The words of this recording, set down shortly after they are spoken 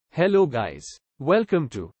Hello guys. Welcome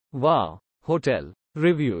to Wow Hotel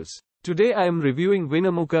Reviews. Today I am reviewing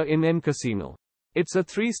Winnemucca Inn Casino. It's a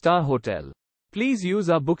 3-star hotel. Please use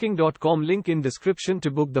our booking.com link in description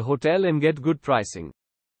to book the hotel and get good pricing.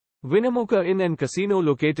 Winnemucca Inn Casino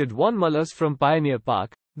located 1 miles from Pioneer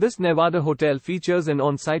Park. This Nevada hotel features an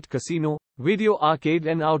on-site casino, video arcade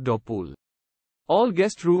and outdoor pool. All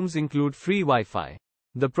guest rooms include free Wi-Fi.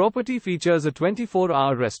 The property features a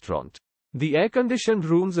 24-hour restaurant. The air-conditioned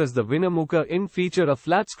rooms at the Winnemucca Inn feature a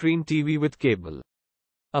flat-screen TV with cable.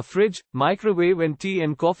 A fridge, microwave and tea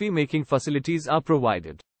and coffee making facilities are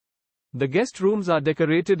provided. The guest rooms are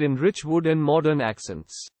decorated in rich wood and modern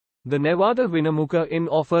accents. The Nevada Winnemucca Inn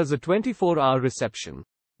offers a 24-hour reception.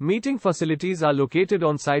 Meeting facilities are located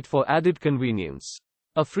on site for added convenience.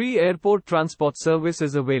 A free airport transport service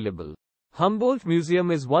is available. Humboldt Museum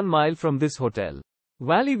is 1 mile from this hotel.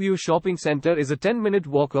 Valley View Shopping Center is a 10-minute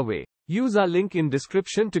walk away. Use our link in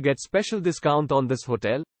description to get special discount on this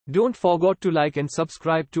hotel. Don't forget to like and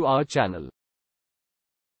subscribe to our channel.